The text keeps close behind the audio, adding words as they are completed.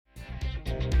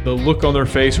the look on their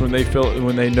face when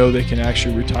they know they can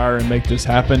actually retire and make this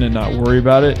happen and not worry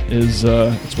about it is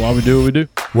it's why we do what we do.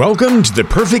 Welcome to the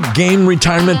Perfect Game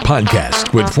Retirement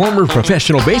Podcast with former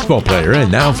professional baseball player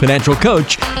and now financial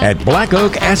coach at Black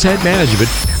Oak Asset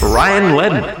Management, Ryan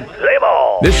Ledden.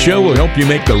 This show will help you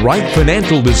make the right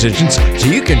financial decisions so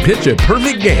you can pitch a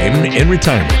perfect game in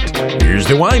retirement. Here's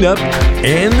the windup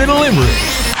and the delivery.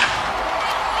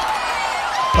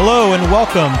 Hello and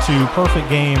welcome to Perfect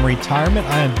Game Retirement.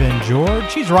 I am Ben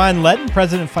George. He's Ryan Ledden,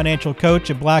 President and Financial Coach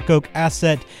at Black Oak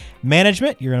Asset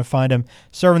Management. You're going to find him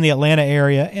serving the Atlanta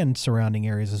area and surrounding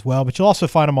areas as well, but you'll also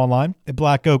find him online at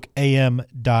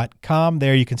blackoakam.com.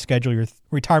 There you can schedule your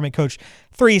Retirement Coach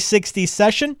 360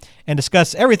 session and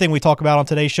discuss everything we talk about on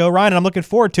today's show. Ryan, and I'm looking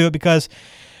forward to it because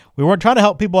we weren't trying to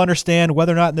help people understand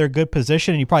whether or not they're in a good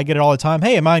position, and you probably get it all the time.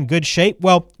 Hey, am I in good shape?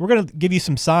 Well, we're going to give you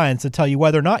some signs to tell you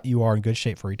whether or not you are in good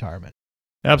shape for retirement.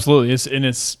 Absolutely.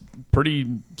 It's pretty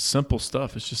simple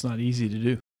stuff. It's just not easy to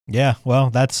do. Yeah, well,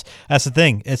 that's the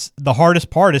thing. It's the hardest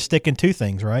part is sticking to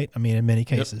things, right? I mean, in many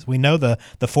cases. Yep. We know the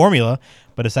formula,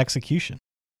 but it's execution.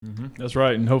 Mm-hmm. That's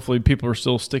right, and hopefully people are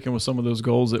still sticking with some of those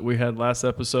goals that we had last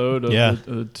episode of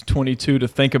the 22 to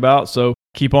think about. So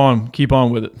keep on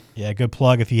with it. Yeah, good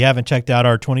plug. If you haven't checked out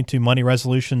our 22 money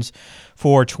resolutions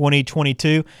for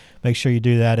 2022, make sure you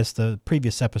do that. It's the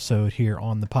previous episode here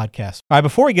on the podcast. All right,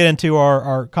 before we get into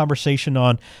our conversation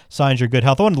on signs of good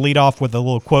health, I want to lead off with a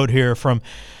little quote here from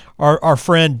our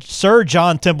friend Sir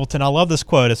John Templeton. I love this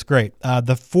quote. It's great.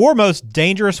 The four most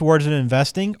dangerous words in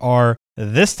investing are,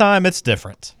 "This time it's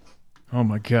different." Oh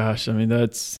my gosh. I mean,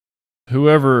 that's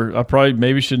whoever, I probably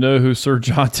maybe should know who Sir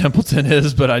John Templeton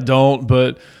is, but I don't.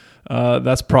 But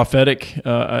that's prophetic.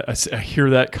 I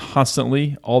hear that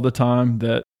constantly all the time,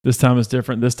 that this time is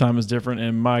different, this time is different.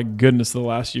 And my goodness, the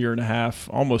last year and a half,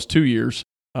 almost 2 years,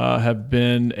 have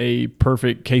been a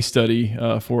perfect case study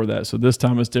for that. So this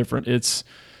time is different.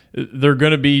 They're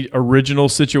going to be original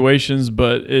situations,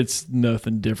 but it's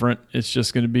nothing different. It's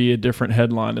just going to be a different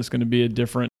headline. It's going to be a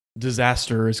different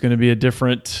disaster. It's going to be a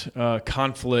different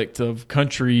conflict of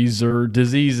countries or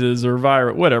diseases or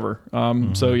virus, whatever.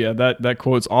 So yeah, that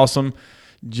quote's awesome.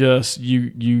 Just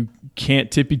you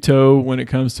can't tippy toe when it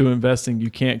comes to investing.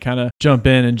 You can't kind of jump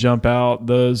in and jump out.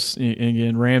 Those,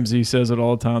 again, Ramsey says it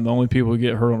all the time. The only people who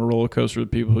get hurt on a roller coaster are the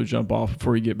people who jump off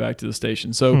before you get back to the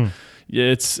station. So yeah,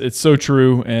 it's so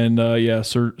true. And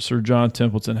Sir John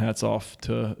Templeton, hats off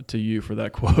to you for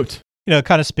that quote. You know, it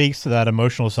kind of speaks to that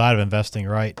emotional side of investing,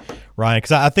 right, Ryan?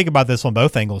 Because I think about this on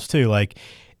both angles too. Like,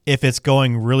 if it's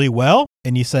going really well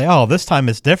and you say, "Oh, this time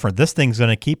it's different. This thing's going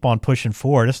to keep on pushing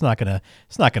forward. It's not going to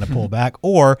pull back."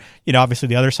 Or, you know, obviously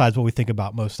the other side is what we think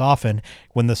about most often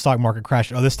when the stock market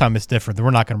crashes. "Oh, this time it's different. We're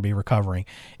not going to be recovering."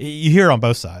 You hear it on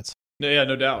both sides. Yeah,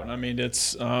 no doubt. I mean,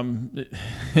 it's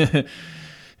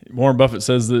Warren Buffett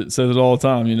says it all the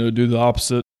time. You know, do the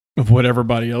opposite of what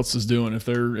everybody else is doing. If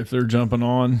they're jumping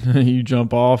on, you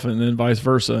jump off, and then vice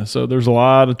versa. So there's a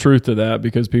lot of truth to that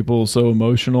because people are so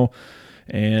emotional,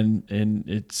 and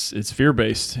it's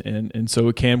fear-based, and so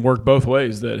it can work both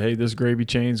ways. That, hey, this gravy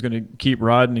chain is going to keep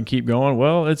riding and keep going.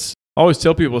 Well, I always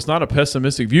tell people it's not a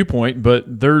pessimistic viewpoint, but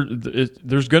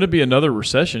there's going to be another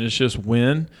recession. It's just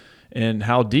when and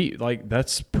how deep. Like,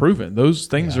 that's proven. Those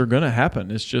things are going to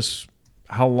happen. It's just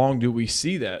how long do we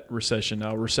see that recession?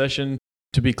 Now, recession,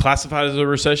 to be classified as a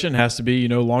recession, has to be,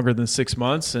 longer than 6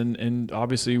 months. And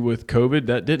obviously with COVID,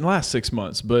 that didn't last 6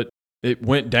 months, but it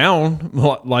went down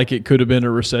like it could have been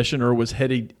a recession or was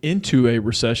heading into a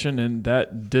recession, and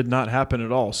that did not happen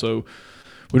at all. So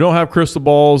we don't have crystal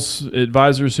balls.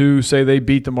 Advisors who say they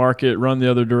beat the market run the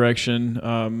other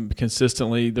direction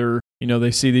consistently.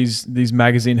 They see these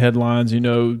magazine headlines,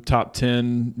 top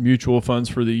 10 mutual funds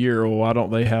for the year. Well, why don't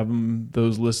they have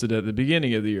those listed at the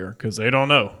beginning of the year? Because they don't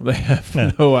know. They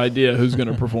have no idea who's going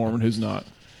to perform and who's not.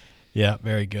 Yeah,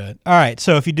 very good. All right,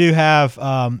 so if you do have,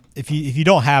 if you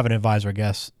don't have an advisor, I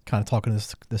guess, kind of talking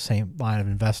the same line of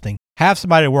investing, have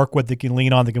somebody to work with that can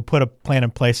lean on, that can put a plan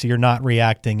in place so you're not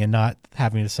reacting and not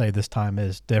having to say this time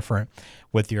is different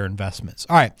with your investments.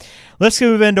 All right, let's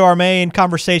move into our main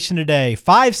conversation today.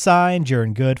 5 signs you're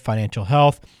in good financial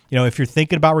health. If you're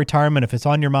thinking about retirement, if it's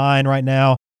on your mind right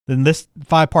now, then this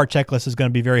 5-part checklist is going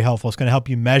to be very helpful. It's going to help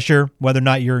you measure whether or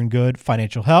not you're in good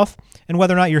financial health and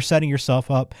whether or not you're setting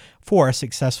yourself up for a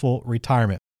successful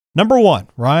retirement. Number 1,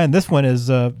 Ryan, this one is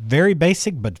very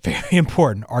basic but very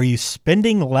important. Are you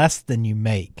spending less than you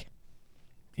make?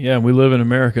 Yeah, we live in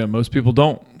America. Most people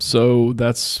don't. So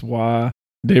that's why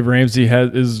Dave Ramsey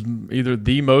is either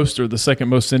the most or the second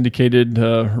most syndicated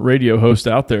radio host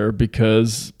out there,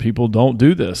 because people don't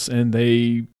do this.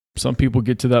 And some people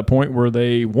get to that point where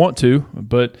they want to,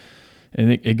 but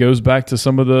And it goes back to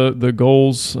some of the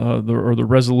goals or the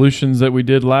resolutions that we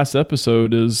did last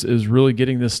episode is really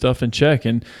getting this stuff in check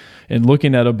and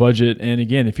looking at a budget. And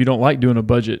again, if you don't like doing a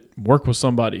budget, work with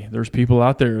somebody. There's people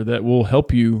out there that will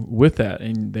help you with that,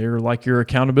 and they're like your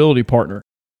accountability partner.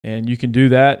 And you can do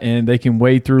that, and they can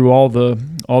wade through all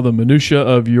the minutia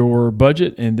of your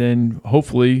budget, and then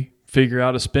hopefully figure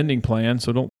out a spending plan.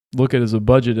 So don't look at it as a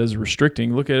budget as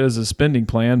restricting. Look at it as a spending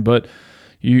plan, but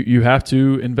you have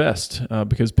to invest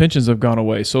because pensions have gone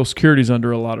away. Social Security is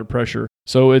under a lot of pressure.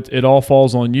 So it all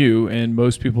falls on you, and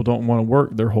most people don't want to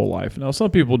work their whole life. Now, some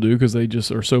people do because they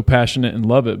just are so passionate and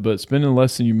love it, but spending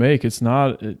less than you make, it's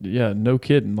not, no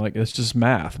kidding. Like, it's just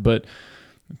math. But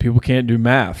people can't do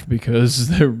math because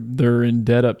they're in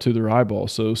debt up to their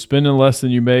eyeballs. So spending less than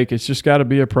you make, it's just got to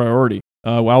be a priority.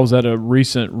 I was at a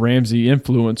recent Ramsey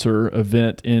influencer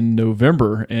event in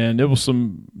November, and it was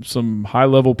some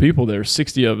high-level people there,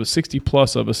 60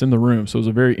 plus of us in the room. So it was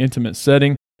a very intimate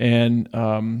setting. And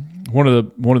one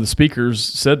of the speakers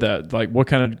said that, like, what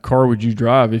kind of car would you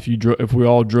drive if we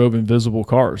all drove invisible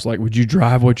cars? Like, would you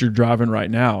drive what you're driving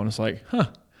right now? And it's like,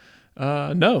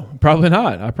 no, probably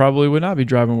not. I probably would not be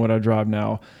driving what I drive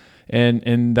now.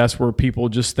 And that's where people,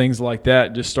 just things like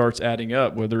that just starts adding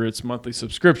up, whether it's monthly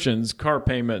subscriptions, car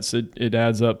payments, it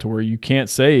adds up to where you can't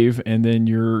save, and then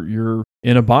you're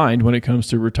in a bind when it comes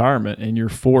to retirement, and you're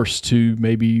forced to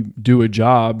maybe do a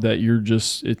job that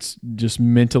it's just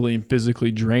mentally and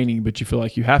physically draining, but you feel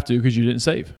like you have to because you didn't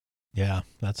save. Yeah,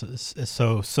 it's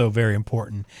so very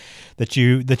important that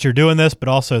you're doing this, but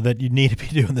also that you need to be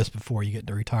doing this before you get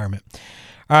into retirement.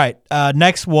 All right,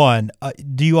 next one.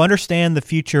 Do you understand the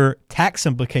future tax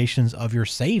implications of your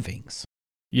savings?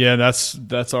 Yeah,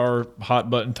 that's our hot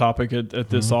button topic at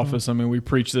this office. I mean, we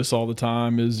preach this all the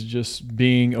time, is just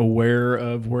being aware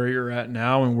of where you're at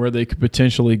now and where they could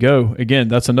potentially go. Again,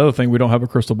 that's another thing we don't have a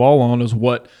crystal ball on, is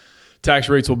what tax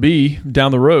rates will be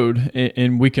down the road,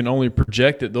 and we can only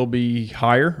project that they'll be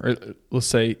higher, or let's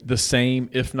say the same,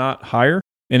 if not higher.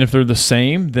 And if they're the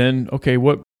same, then okay,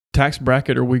 what tax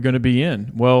bracket are we going to be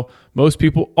in? Well, most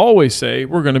people always say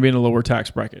we're going to be in a lower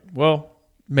tax bracket. Well,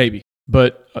 maybe.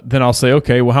 But then I'll say,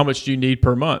 okay, well, how much do you need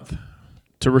per month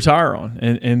to retire on?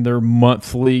 And their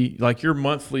monthly, like your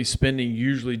monthly spending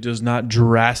usually does not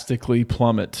drastically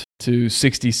plummet to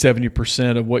 60,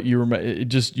 70% of what you were. It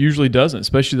just usually doesn't,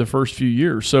 especially the first few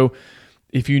years. So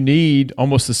if you need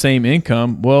almost the same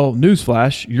income, well,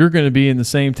 newsflash, you're going to be in the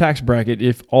same tax bracket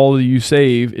if all you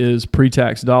save is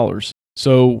pre-tax dollars.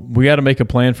 So we got to make a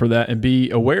plan for that and be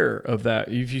aware of that.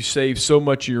 If you save so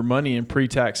much of your money in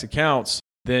pre-tax accounts,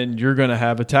 then you're going to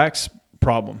have a tax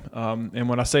problem. And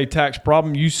when I say tax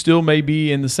problem, you still may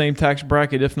be in the same tax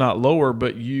bracket, if not lower,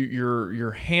 but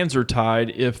your hands are tied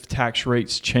if tax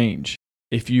rates change.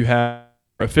 If you have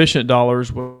efficient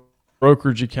dollars,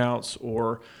 brokerage accounts,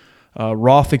 or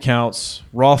Roth accounts,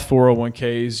 Roth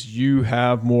 401ks, you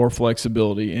have more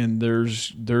flexibility. And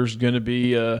there's going to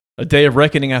be a day of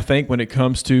reckoning, I think, when it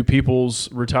comes to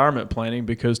people's retirement planning,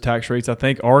 because tax rates, I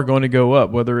think, are going to go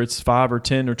up. Whether it's 5 or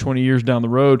 10 or 20 years down the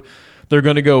road, they're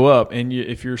going to go up. And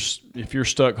if you're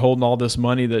stuck holding all this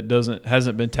money that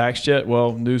hasn't been taxed yet,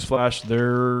 well, newsflash,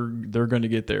 they're going to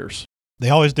get theirs. They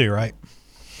always do, right?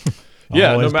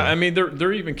 Yeah, I mean,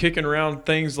 they're even kicking around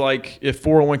things like if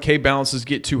 401k balances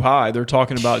get too high, they're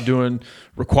talking about doing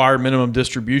required minimum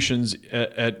distributions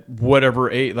at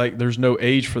whatever age. Like, there's no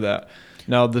age for that.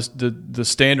 Now, the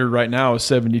standard right now is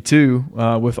 72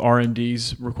 with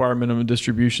RMDs, required minimum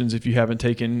distributions, if you haven't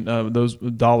taken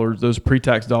those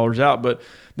pre-tax dollars out. But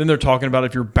then they're talking about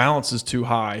if your balance is too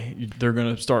high, they're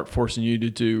going to start forcing you to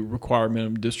do required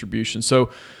minimum distributions.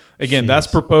 So, again, that's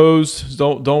proposed.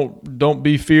 Don't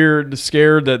be scared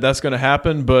that that's going to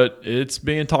happen, but it's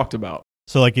being talked about.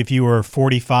 So, like, if you were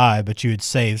 45, but you had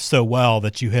saved so well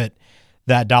that you hit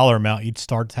that dollar amount, you'd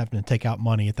start having to take out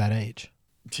money at that age.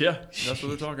 Yeah, that's what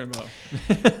they're talking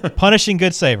about. Punishing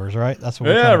good savers, right? That's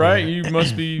what. Yeah, right. You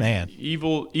must be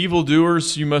evil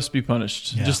doers. You must be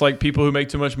punished. Yeah. Just like people who make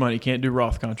too much money can't do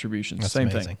Roth contributions. That's Same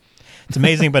amazing. thing. It's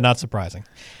amazing, but not surprising.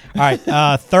 All right,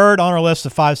 third on our list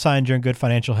of 5 signs you're in good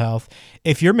financial health.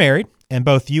 If you're married and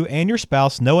both you and your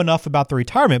spouse know enough about the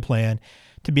retirement plan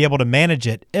to be able to manage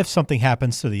it if something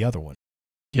happens to the other one.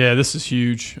 Yeah, this is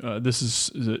huge. This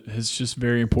is just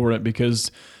very important,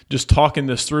 because just talking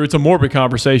this through, it's a morbid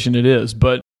conversation, it is,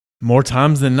 but more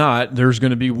times than not, there's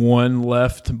going to be one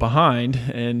left behind,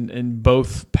 and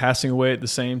both passing away at the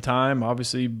same time.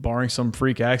 Obviously, barring some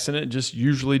freak accident, it just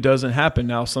usually doesn't happen.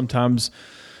 Now, sometimes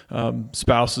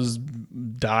spouses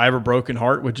die of a broken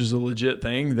heart, which is a legit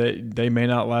thing. They may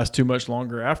not last too much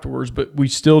longer afterwards, but we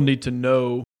still need to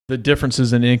know the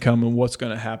differences in income and what's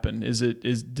going to happen.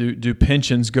 Do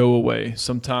pensions go away?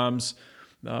 Sometimes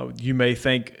you may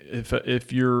think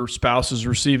if your spouse is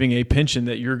receiving a pension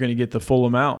that you're going to get the full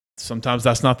amount. Sometimes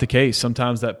that's not the case.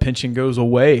 Sometimes that pension goes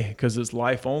away because it's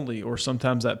life only, or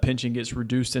sometimes that pension gets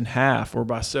reduced in half or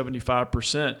by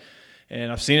 75%.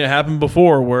 And I've seen it happen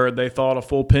before where they thought a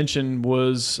full pension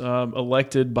was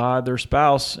elected by their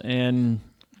spouse, and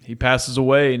he passes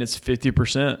away and it's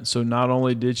 50%. So not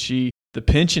only did the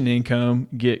pension income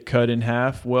get cut in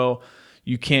half, well,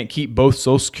 you can't keep both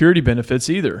Social Security benefits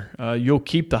either. You'll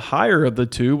keep the higher of the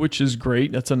two, which is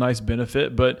great. That's a nice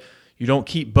benefit, but you don't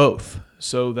keep both.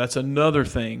 So that's another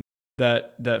thing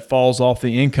that falls off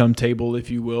the income table, if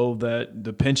you will, that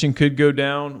the pension could go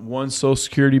down. One Social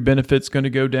Security benefit's going to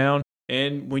go down.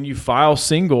 And when you file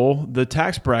single, the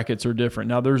tax brackets are different.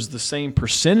 Now, there's the same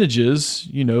percentages,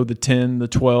 the 10, the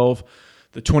 12,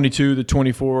 the 22, the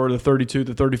 24, the 32,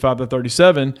 the 35, the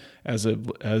 37, as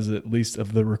at least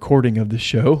of the recording of the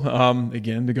show.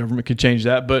 Again, the government could change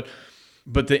that, but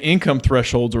the income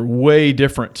thresholds are way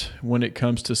different when it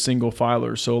comes to single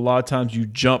filers. So a lot of times you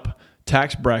jump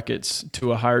tax brackets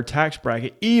to a higher tax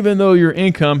bracket, even though your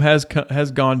income has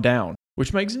gone down,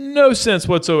 which makes no sense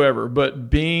whatsoever. But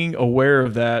being aware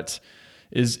of that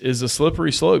is a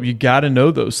slippery slope. You got to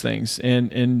know those things,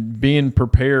 and being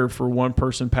prepared for one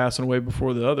person passing away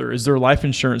before the other. Is there life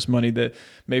insurance money that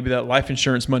maybe that life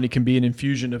insurance money can be an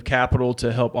infusion of capital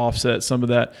to help offset some of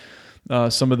that,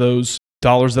 some of those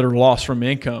dollars that are lost from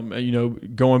income?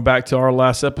 Going back to our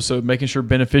last episode, making sure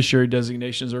beneficiary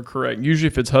designations are correct. Usually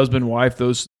if it's husband, wife,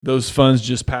 those funds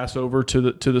just pass over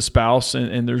to the spouse,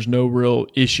 and there's no real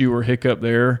issue or hiccup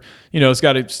there. It's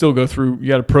got to still go through, you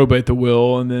got to probate the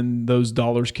will, and then those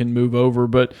dollars can move over.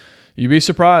 But you'd be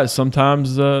surprised.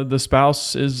 Sometimes the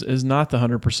spouse is not the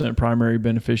 100% primary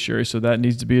beneficiary, so that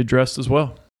needs to be addressed as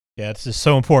well. Yeah, it's just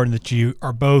so important that you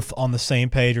are both on the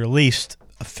same page, or at least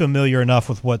familiar enough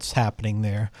with what's happening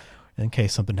there in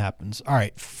case something happens. All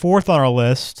right, fourth on our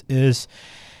list is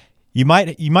you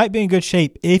might be in good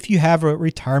shape if you have a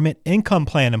retirement income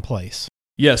plan in place.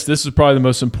 Yes, this is probably the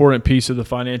most important piece of the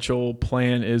financial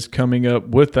plan, is coming up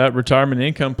with that retirement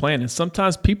income plan. And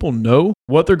sometimes people know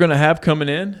what they're going to have coming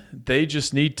in. They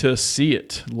just need to see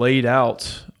it laid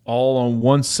out all on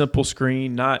one simple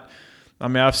screen.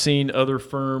 I've seen other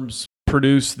firms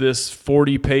produce this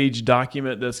 40-page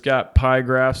document that's got pie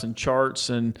graphs and charts,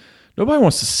 and nobody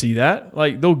wants to see that.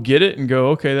 Like, they'll get it and go,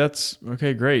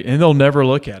 okay, great. And they'll never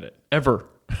look at it, ever.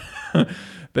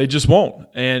 They just won't.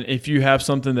 And if you have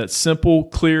something that's simple,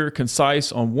 clear,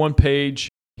 concise on one page,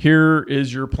 here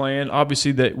is your plan.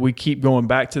 Obviously, that we keep going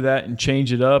back to that and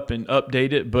change it up and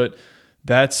update it, but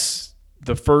that's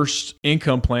the first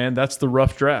income plan. That's the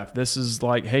rough draft. This is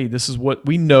like, hey, this is what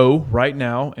we know right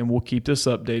now, and we'll keep this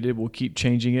updated. We'll keep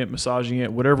changing it, massaging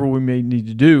it, whatever we may need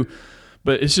to do.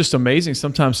 But it's just amazing.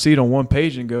 Sometimes see it on one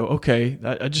page and go, okay,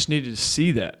 I just needed to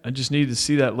see that. I just needed to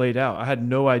see that laid out. I had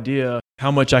no idea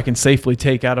how much I can safely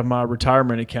take out of my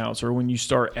retirement accounts, or when you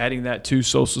start adding that to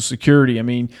Social Security. I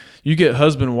mean, you get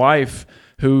husband and wife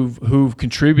who've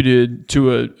contributed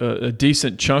to a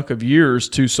decent chunk of years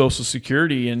to Social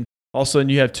Security, and all of a sudden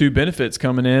you have two benefits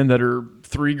coming in that are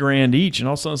 $3,000 each. And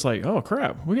all of a sudden it's like, oh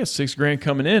crap, we got $6,000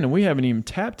 coming in and we haven't even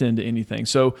tapped into anything.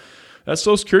 So that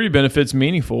Social Security benefit's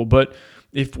meaningful. But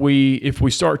if we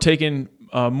start taking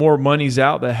more monies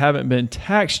out that haven't been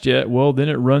taxed yet, well, then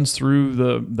it runs through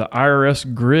the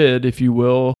IRS grid, if you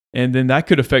will. And then that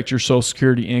could affect your Social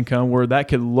Security income, where that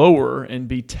could lower and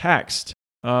be taxed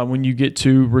when you get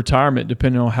to retirement,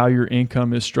 depending on how your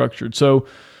income is structured. So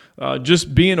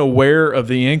just being aware of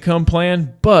the income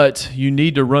plan, but you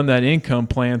need to run that income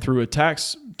plan through a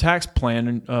tax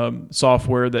plan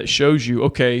software that shows you,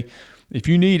 okay, if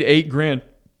you need $8,000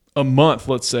 a month,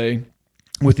 let's say,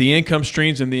 with the income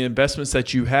streams and the investments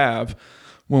that you have,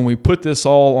 when we put this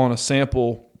all on a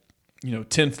sample,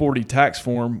 1040 tax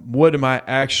form, what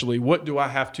do I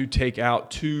have to take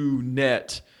out to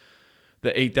net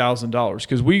the $8,000?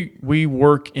 Because we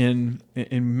work in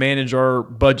manage our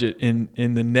budget in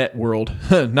the net world,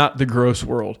 not the gross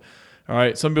world. All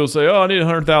right. Some people say, oh, I need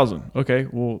 $100,000. Okay.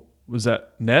 Well, was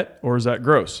that net or is that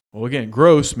gross? Well, again,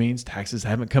 gross means taxes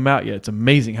haven't come out yet. It's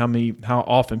amazing how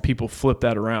often people flip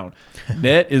that around.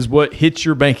 Net is what hits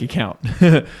your bank account.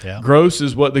 Yeah. Gross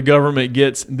is what the government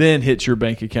gets, then hits your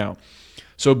bank account.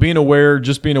 So being aware of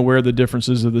the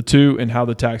differences of the two and how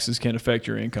the taxes can affect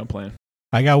your income plan.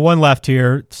 I got one left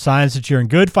here. Signs that you're in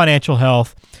good financial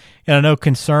health. And I know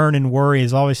concern and worry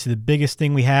is obviously the biggest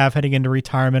thing we have heading into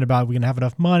retirement about, are we going to have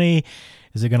enough money?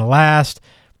 Is it going to last?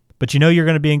 But you're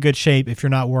going to be in good shape if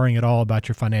you're not worrying at all about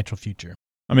your financial future.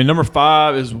 I mean, number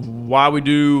 5 is why we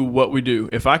do what we do.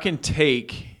 If I can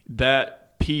take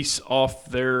that piece off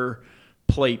their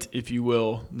plate, if you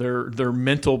will, their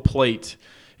mental plate,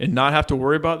 and not have to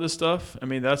worry about this stuff, I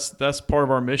mean, that's part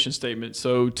of our mission statement.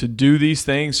 So to do these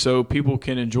things so people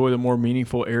can enjoy the more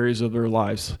meaningful areas of their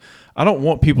lives. I don't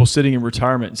want people sitting in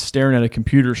retirement staring at a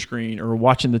computer screen or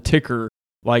watching the ticker.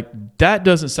 Like, that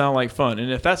doesn't sound like fun.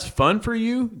 And if that's fun for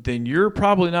you, then you're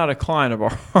probably not a client of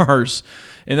ours.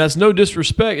 And that's no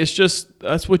disrespect. It's just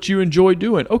that's what you enjoy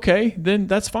doing. Okay, then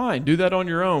that's fine. Do that on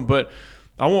your own. But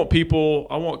I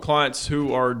want clients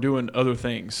who are doing other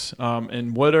things.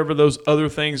 And whatever those other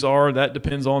things are, that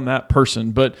depends on that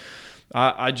person. But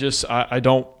I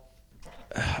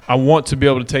want to be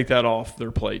able to take that off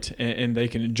their plate, and they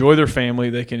can enjoy their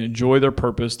family. They can enjoy their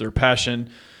purpose, their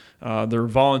passion, their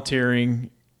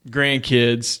volunteering,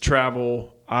 grandkids,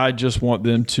 travel. I just want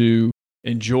them to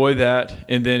enjoy that.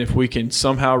 And then if we can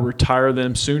somehow retire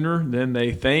them sooner than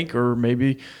they think, or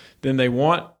maybe than they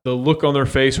want, the look on their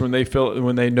face when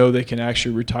they know they can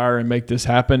actually retire and make this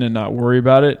happen and not worry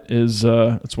about it is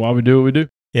that's why we do what we do.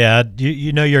 Yeah,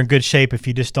 you know you're in good shape if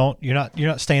you just you're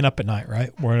not staying up at night,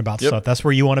 right? Worrying about stuff. That's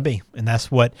where you want to be, and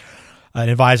that's what an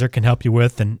advisor can help you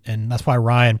with, and that's why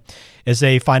Ryan is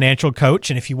a financial coach.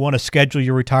 And if you want to schedule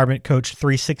your Retirement Coach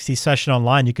 360 session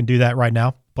online, you can do that right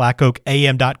now.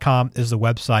 blackoakam.com is the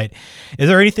website. Is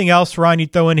there anything else, Ryan,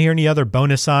 you'd throw in here? Any other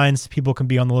bonus signs people can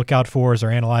be on the lookout for as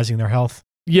they're analyzing their health?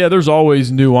 Yeah, there's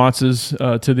always nuances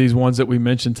to these ones that we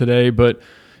mentioned today, but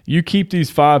you keep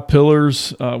these 5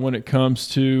 pillars when it comes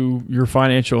to your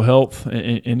financial health,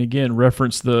 and again,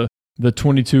 reference the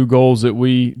 22 goals that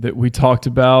we talked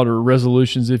about, or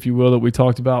resolutions, if you will, that we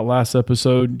talked about last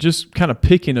episode. Just kind of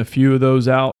picking a few of those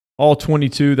out. All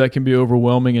 22, that can be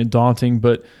overwhelming and daunting,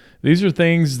 but these are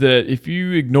things that if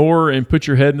you ignore and put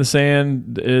your head in the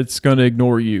sand, it's going to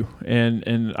ignore you.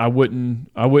 And I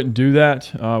wouldn't do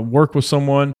that. Work with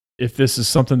someone. If this is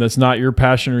something that's not your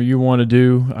passion or you want to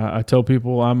do, I tell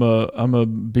people I'm a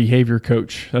behavior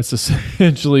coach. That's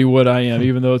essentially what I am,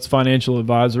 even though it's financial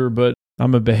advisor, but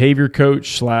I'm a behavior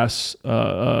coach /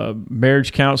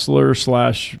 marriage counselor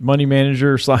 / money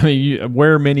manager. I mean, you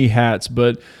wear many hats,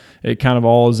 but it kind of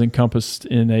all is encompassed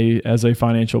as a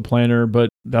financial planner. But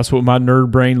that's what my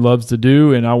nerd brain loves to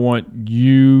do, and I want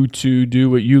you to do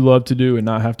what you love to do and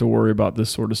not have to worry about this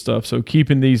sort of stuff. So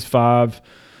keeping these five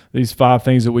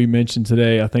things that we mentioned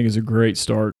today, I think, is a great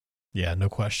start. Yeah, no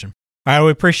question. All right, we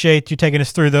appreciate you taking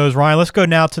us through those, Ryan. Let's go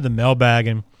now to the mailbag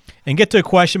and get to a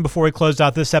question before we close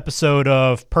out this episode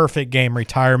of Perfect Game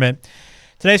Retirement.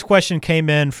 Today's question came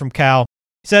in from Cal.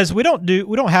 He says, we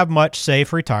don't have much saved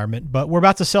for retirement, but we're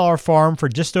about to sell our farm for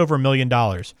just over $1 million.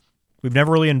 We've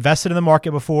never really invested in the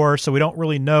market before, so we don't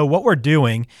really know what we're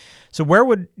doing. So where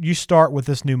would you start with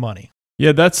this new money?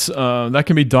 Yeah, that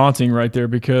can be daunting right there,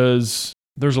 because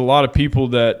there's a lot of people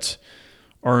that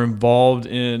are involved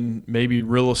in maybe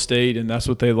real estate, and that's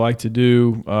what they like to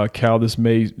do. Cal, this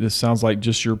sounds like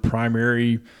just your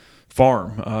primary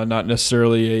farm, not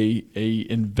necessarily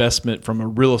a investment from a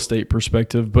real estate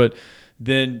perspective, but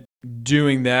then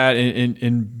doing that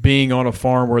and being on a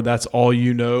farm where that's all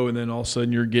you know, and then all of a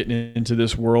sudden you're getting into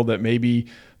this world that maybe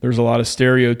there's a lot of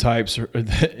stereotypes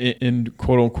in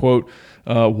quote unquote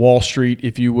Wall Street,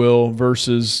 if you will,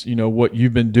 versus what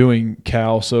you've been doing,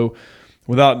 Cal. So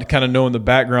without kind of knowing the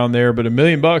background there, but $1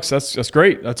 million, that's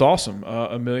great. That's awesome.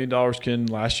 $1 million can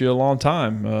last you a long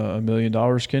time. $1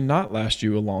 million can not last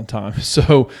you a long time.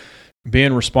 So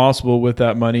being responsible with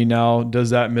that money now,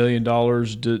 does that $1 million,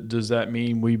 does that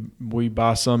mean we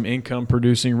buy some income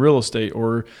producing real estate,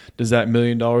 or does that $1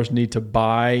 million need to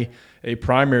buy a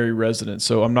primary residence?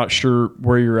 So I'm not sure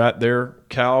where you're at there,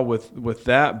 Cal, with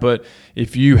that. But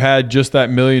if you had just that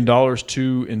 $1 million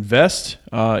to invest,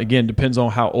 again, depends on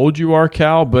how old you are,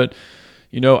 Cal. But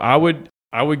I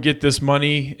would get this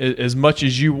money as much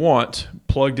as you want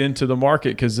plugged into the market,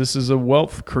 because this is a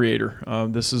wealth creator.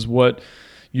 This is what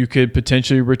you could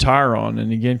potentially retire on.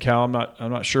 And again, Cal, I'm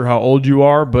not sure how old you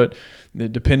are, but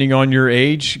depending on your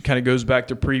age, kind of goes back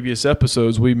to previous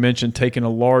episodes. We mentioned taking a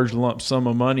large lump sum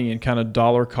of money and kind of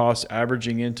dollar cost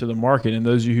averaging into the market. And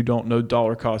those of you who don't know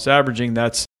dollar cost averaging,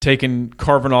 that's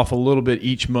carving off a little bit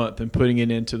each month and putting it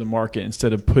into the market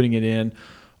instead of putting it in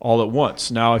all at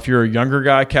once. Now, if you're a younger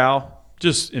guy, Cal,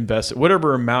 just invest it.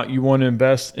 Whatever amount you want to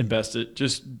invest it.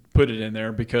 Just put it in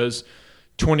there, because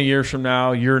 20 years from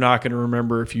now, you're not going to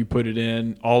remember if you put it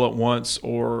in all at once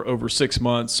or over 6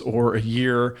 months or a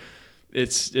year.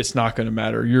 It's not going to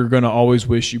matter. You're going to always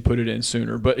wish you put it in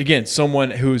sooner. But again, someone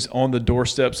who's on the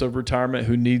doorsteps of retirement,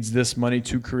 who needs this money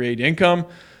to create income,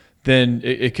 then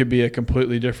it could be a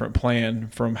completely different plan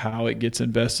from how it gets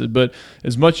invested. But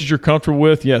as much as you're comfortable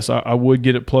with, yes, I would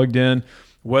get it plugged in,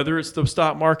 whether it's the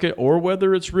stock market or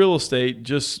whether it's real estate,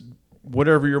 just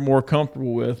whatever you're more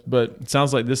comfortable with. But it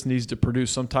sounds like this needs to produce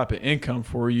some type of income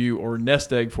for you or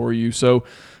nest egg for you. So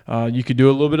you could do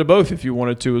a little bit of both if you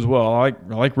wanted to as well. I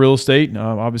like real estate.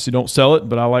 Obviously don't sell it,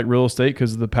 but I like real estate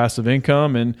because of the passive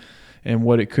income and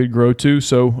what it could grow to.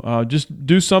 So just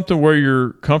do something where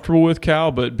you're comfortable with,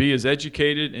 Cal, but be as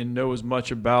educated and know as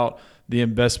much about the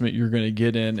investment you're going to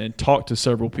get in, and talk to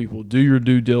several people. Do your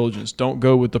due diligence. Don't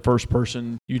go with the first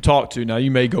person you talk to. Now, you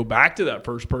may go back to that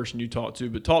first person you talk to,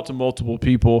 but talk to multiple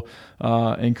people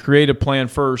and create a plan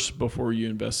first before you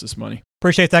invest this money.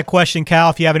 Appreciate that question, Cal.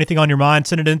 If you have anything on your mind,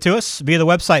 send it in to us via the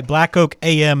website,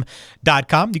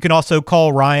 blackoakam.com. You can also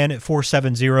call Ryan at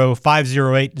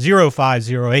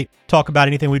 470-508-0508. Talk about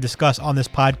anything we discuss on this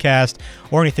podcast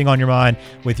or anything on your mind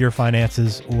with your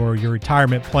finances or your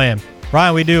retirement plan.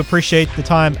 Ryan, we do appreciate the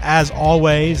time as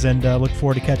always, and look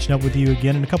forward to catching up with you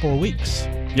again in a couple of weeks.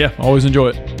 Yeah, always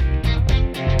enjoy it.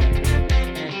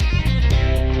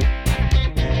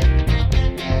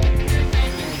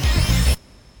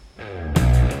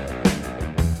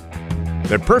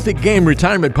 The Perfect Game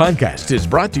Retirement Podcast is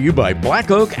brought to you by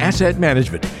Black Oak Asset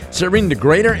Management, serving the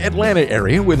greater Atlanta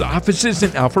area with offices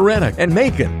in Alpharetta and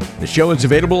Macon. The show is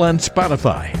available on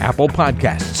Spotify, Apple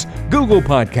Podcasts, Google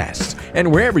Podcasts, and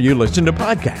wherever you listen to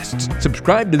podcasts.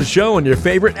 Subscribe to the show on your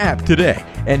favorite app today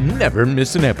and never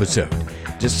miss an episode.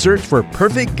 Just search for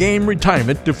Perfect Game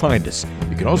Retirement to find us.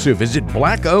 You can also visit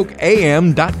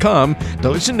blackoakam.com to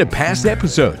listen to past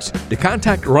episodes, to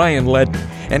contact Ryan Ledden,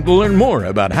 and to learn more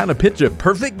about how to pitch a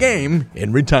perfect game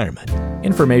in retirement.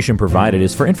 Information provided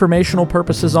is for informational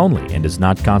purposes only and does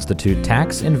not constitute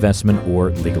tax, investment,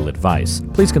 or legal advice.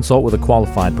 Please consult with a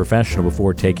qualified professional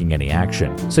before taking any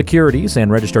action. Securities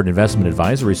and registered investment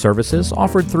advisory services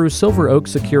offered through Silver Oak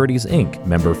Securities, Inc.,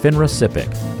 member FINRA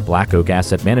SIPC. Black Oak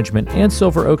Asset Management and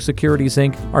Silver Oak Securities,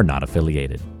 Inc. are not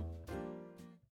affiliated.